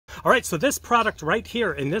All right, so this product right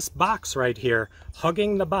here, in this box right here,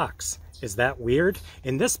 hugging the box. Is that weird?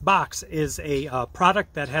 In this box is a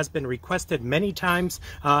product that has been requested many times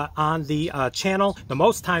on the channel. The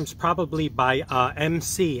most times probably by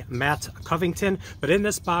MC Matt Covington. But in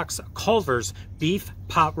this box, Culver's beef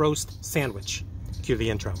pot roast sandwich. Cue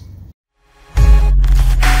the intro.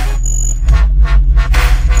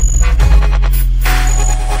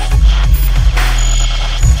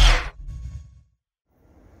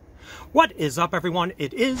 What is up, everyone?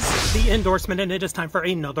 It is the endorsement, and it is time for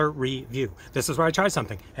another review. This is where I try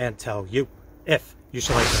something and tell you if you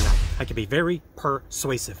should like it or not. I can be very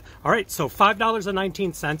persuasive. All right, so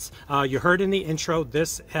 $5.19. You heard in the intro,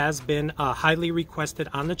 this has been highly requested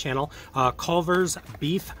on the channel. Culver's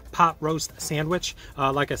beef pot roast sandwich.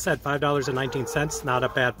 Like I said, $5.19, not a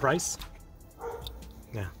bad price.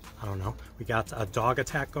 Yeah, I don't know. We got a dog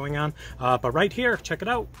attack going on. But right here, check it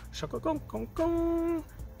out.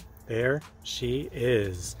 There she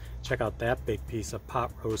is. Check out that big piece of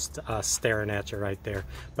pot roast staring at you right there.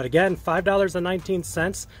 But again,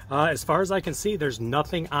 $5.19. As far as I can see, there's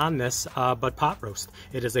nothing on this but pot roast.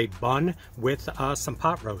 It is a bun with some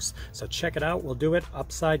pot roast. So check it out. We'll do it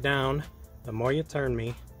upside down. The more you turn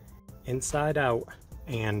me, inside out,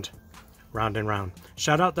 and round and round.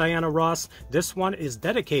 Shout out Diana Ross. This one is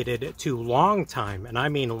dedicated to long-time, and I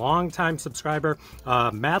mean long-time subscriber,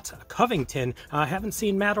 Matt Covington. Haven't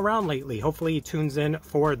seen Matt around lately. Hopefully he tunes in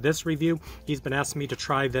for this review. He's been asking me to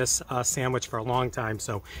try this sandwich for a long time.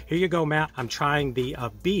 So here you go, Matt. I'm trying the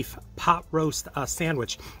beef pot roast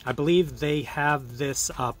sandwich. I believe they have this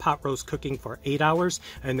pot roast cooking for 8 hours,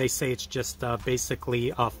 and they say it's just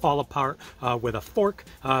basically fall apart with a fork.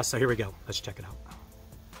 So here we go. Let's check it out.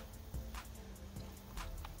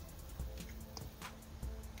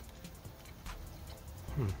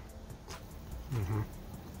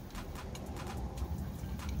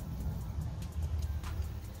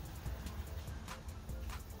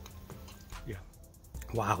 Yeah.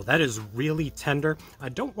 Wow, that is really tender. I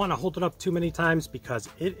don't want to hold it up too many times because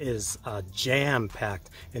it is jam-packed,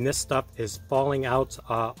 and this stuff is falling out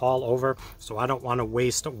all over, so I don't want to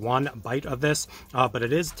waste one bite of this, but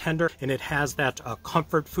it is tender, and it has that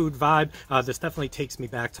comfort food vibe. This definitely takes me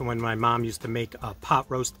back to when my mom used to make pot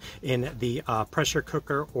roast in the pressure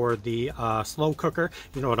cooker or the slow cooker.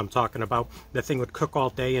 You know what I'm talking about. The thing would cook all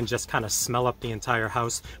day and just kind of smell up the entire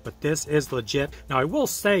house, but this is legit. Now, I will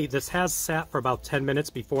say this has sat for about 10 minutes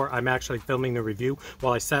before I'm actually filming the review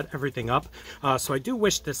while I set everything up. So I do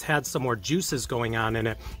wish this had some more juices going on in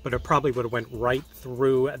it, but it probably would have went right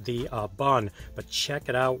through the bun. But check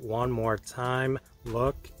it out one more time.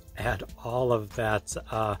 Look at all of that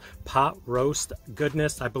pot roast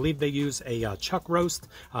goodness. I believe they use a chuck roast.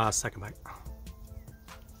 Second bite.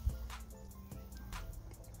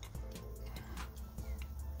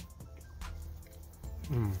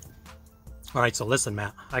 All right, so listen,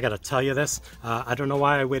 Matt, I gotta tell you this. I don't know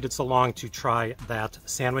why I waited so long to try that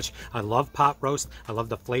sandwich. I love pot roast. I love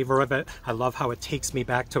the flavor of it. I love how it takes me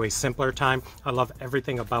back to a simpler time. I love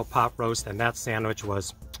everything about pot roast, and that sandwich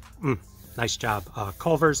was, nice job.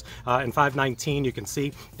 Culver's in $5.19, you can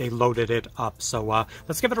see they loaded it up. So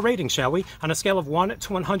let's give it a rating, shall we? On a scale of 1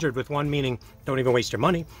 to 100, with 1 meaning don't even waste your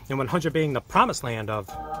money, and 100 being the promised land of...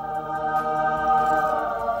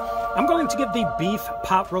 I'm going to give the beef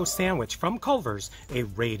pot roast sandwich from Culver's a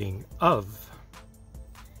rating of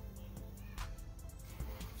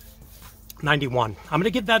 91. I'm going to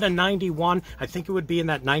give that a 91. I think it would be in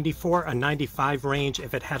that 94, a 95 range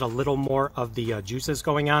if it had a little more of the juices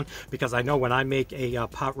going on, because I know when I make a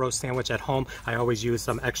pot roast sandwich at home, I always use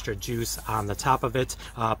some extra juice on the top of it.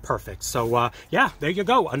 Perfect. So yeah, there you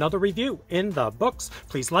go. Another review in the books.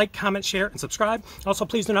 Please like, comment, share, and subscribe. Also,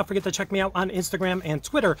 please do not forget to check me out on Instagram and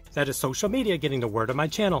Twitter. That is social media, getting the word of my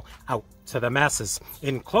channel out to the masses.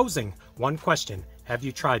 In closing, one question. Have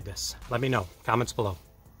you tried this? Let me know. Comments below.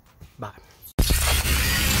 Bye.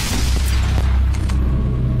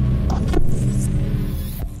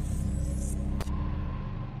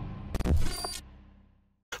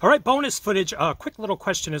 All right, bonus footage, quick little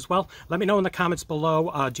question as well. Let me know in the comments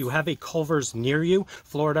below, do you have a Culver's near you?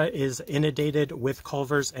 Florida is inundated with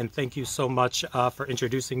Culver's, and thank you so much for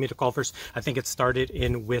introducing me to Culver's. I think it started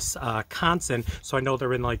in Wisconsin, so I know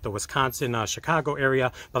they're in like the Wisconsin, Chicago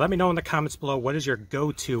area. But let me know in the comments below, what is your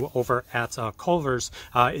go-to over at Culver's?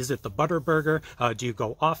 Is it the butter burger? Do you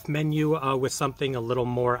go off menu with something a little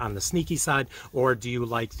more on the sneaky side? Or do you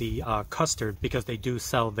like the custard? Because they do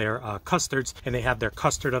sell their custards, and they have their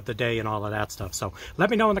custard of the day and all of that stuff. So let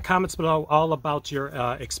me know in the comments below all about your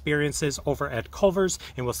experiences over at Culver's,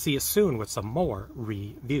 and we'll see you soon with some more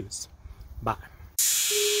reviews. Bye.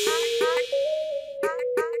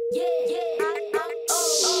 Yeah, yeah.